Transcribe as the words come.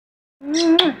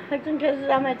Hugs and kisses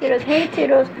on my Toodles. Hey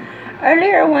Toodles.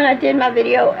 Earlier when I did my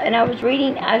video and I was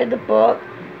reading out of the book,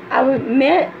 I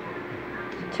meant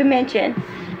to mention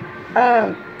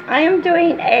I am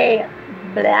doing a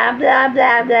blah blah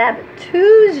blah blah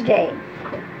Tuesday.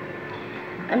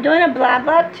 I'm doing a blah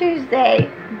blah Tuesday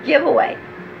giveaway.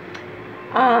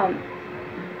 On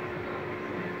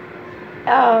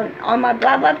my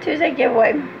blah blah Tuesday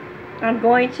giveaway, I'm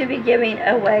going to be giving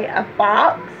away a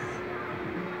box.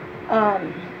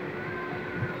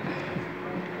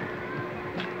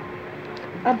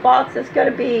 A box that's going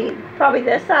to be probably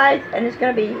this size, and it's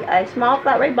going to be a small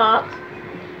flat rate box,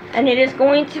 and it is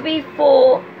going to be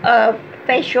full of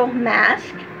facial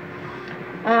mask.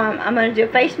 I'm going to do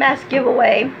a face mask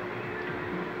giveaway.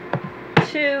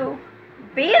 To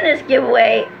be in this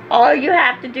giveaway, all you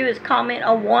have to do is comment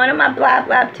on one of my Blah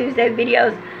Blah Tuesday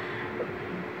videos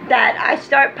that I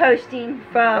start posting,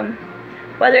 from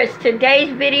whether it's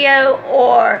today's video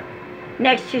or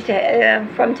next Tuesday,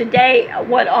 from today,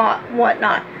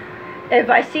 whatnot. If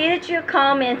I see that you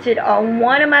commented on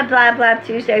one of my Blah Blah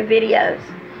Tuesday videos,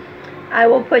 I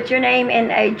will put your name in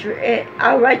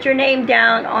I'll write your name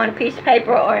down on a piece of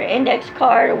paper or an index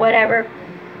card or whatever,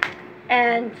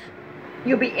 and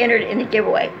you'll be entered in the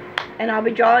giveaway, and I'll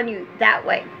be drawing you that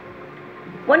way.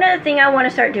 One other thing I want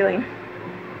to start doing,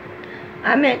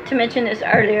 I meant to mention this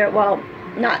earlier, well,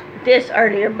 not this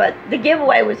earlier, but the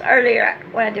giveaway was earlier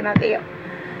when I did my video.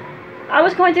 I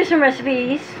was going through some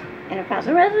recipes, and I found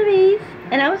some recipes,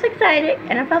 and I was excited,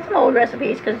 and I found some old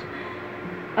recipes, because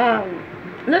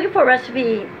looking for a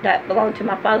recipe that belonged to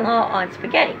my father-in-law on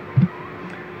spaghetti.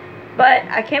 But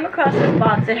I came across this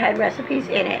box that had recipes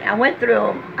in it. I went through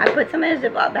them. I put some in a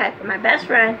Ziploc bag for my best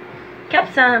friend,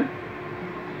 kept some,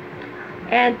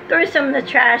 and threw some in the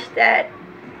trash that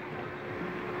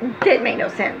didn't make no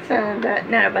sense, that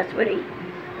none of us would eat.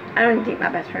 I don't even think my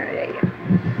best friend would eat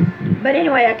it. But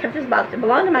anyway, I kept this box. It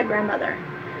belonged to my grandmother,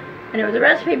 and it was a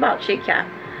recipe box she kept.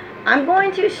 I'm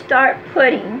going to start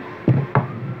putting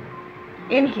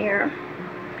in here,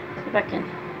 if I can.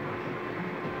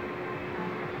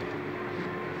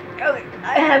 Okay,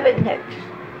 I have index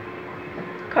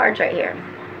cards right here.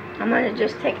 I'm going to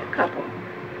just take a couple.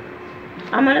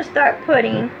 I'm going to start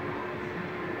putting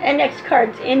index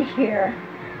cards in here,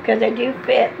 because they do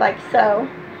fit like so.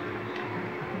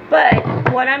 But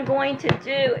what I'm going to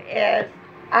do is,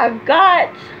 I've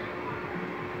got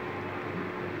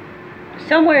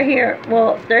somewhere here,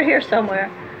 well, they're here somewhere.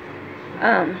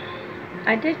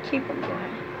 I did keep them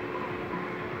good.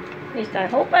 At least I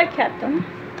hope I kept them.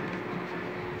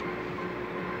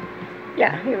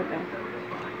 Yeah, here we go.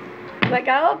 Like,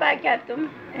 I hope I kept them,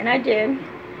 and I did.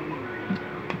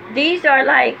 These are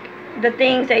like the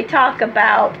things they talk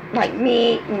about, like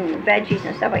meat and veggies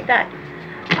and stuff like that.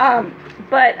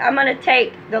 But I'm going to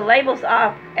take the labels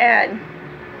off and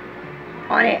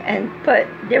on it and put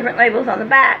different labels on the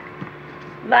back.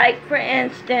 Like, for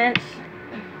instance,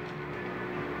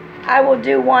 I will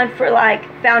do one for like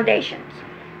foundations.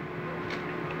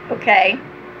 Okay?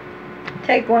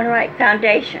 Take one, right?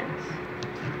 Foundations.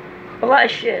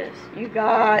 Blushes. You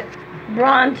got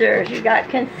bronzers. You got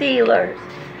concealers.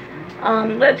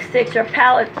 Lipsticks or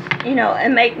palettes, you know,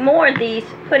 and make more of these,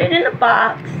 put it in a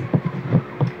box,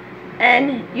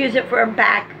 and use it for a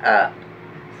backup.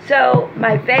 So,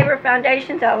 my favorite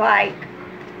foundations I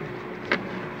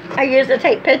usually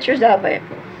take pictures of it,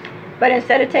 but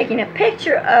instead of taking a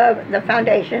picture of the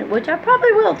foundation, which I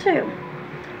probably will too,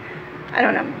 I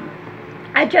don't know,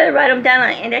 I try to write them down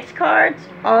on index cards,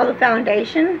 all the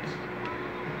foundations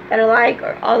that I like,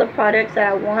 or all the products that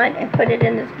I want, and put it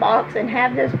in this box, and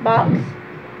have this box.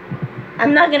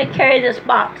 I'm not going to carry this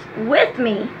box with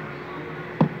me,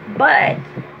 but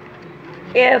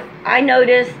if I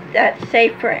notice that, say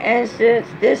for instance,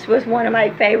 this was one of my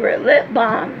favorite lip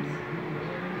balms,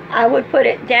 I would put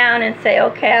it down and say,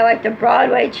 okay, I like the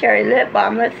Broadway Cherry Lip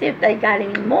Balm, let's see if they got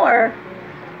any more,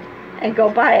 and go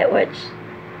buy it, which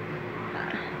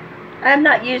I have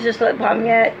not used this lip balm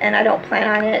yet, and I don't plan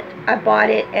on it. I bought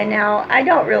it, and now I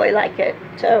don't really like it.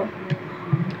 So,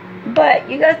 but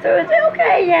you go through and say,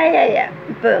 okay, yeah.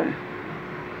 Boom.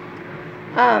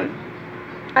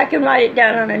 I can write it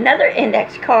down on another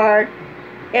index card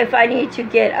if I need to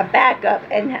get a backup,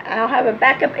 and I'll have a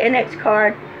backup index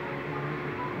card.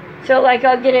 So, like,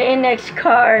 I'll get an index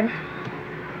card,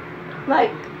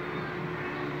 like,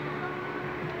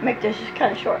 make this just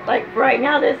kind of short. Like, right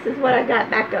now, this is what I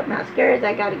got backed up mascaras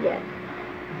I gotta get.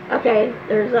 Okay,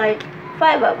 there's like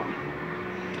 5 of them.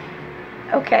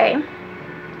 Okay,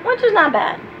 which is not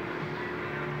bad.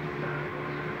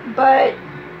 But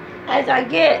as I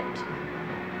get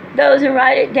those and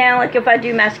write it down. Like if I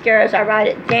do mascaras, I write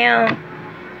it down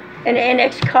in an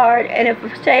index card. And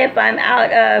if I'm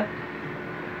out of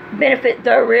Benefit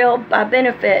The Real by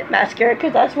Benefit mascara,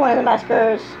 because that's one of the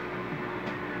mascaras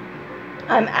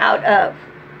I'm out of,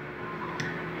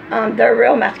 The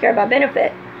Real mascara by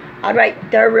Benefit, I'll write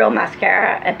The Real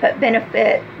mascara and put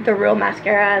Benefit The Real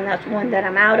mascara, and that's one that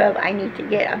I'm out of. I need to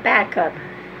get a backup.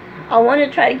 I want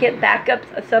to try to get backups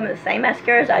of some of the same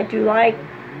mascaras I do like.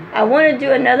 I want to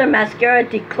do another mascara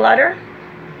declutter.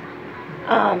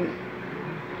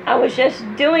 I was just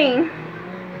doing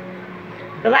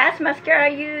the last mascara I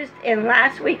used in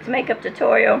last week's makeup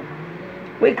tutorial,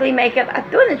 weekly makeup. I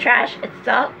threw it in the trash. It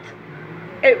sucked.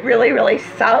 It really, really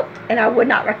sucked, and I would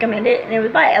not recommend it. And it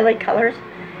was by LA Colors.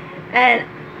 And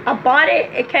I bought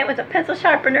it. It came with a pencil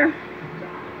sharpener,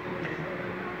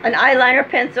 an eyeliner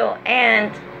pencil,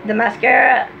 and the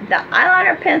mascara. The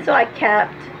eyeliner pencil I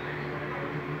kept,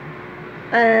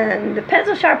 and the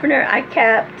pencil sharpener I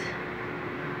kept.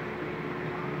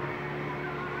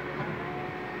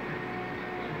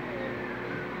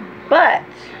 But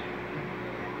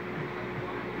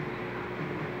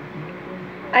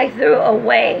I threw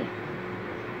away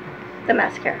the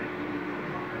mascara.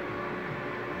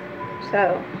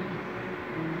 So,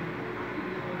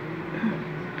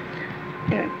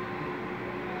 anyway,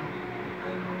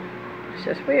 it's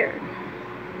just weird.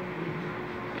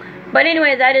 But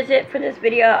anyway, that is it for this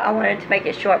video. I wanted to make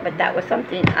it short, but that was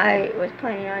something I was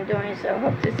planning on doing. So,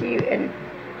 hope to see you in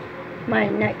my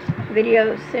next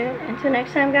video soon. Until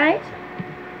next time, guys.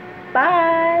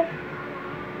 Bye.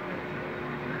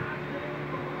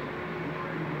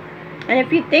 And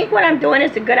if you think what I'm doing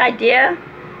is a good idea,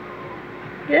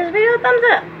 give this video a thumbs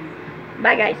up.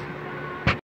 Bye, guys.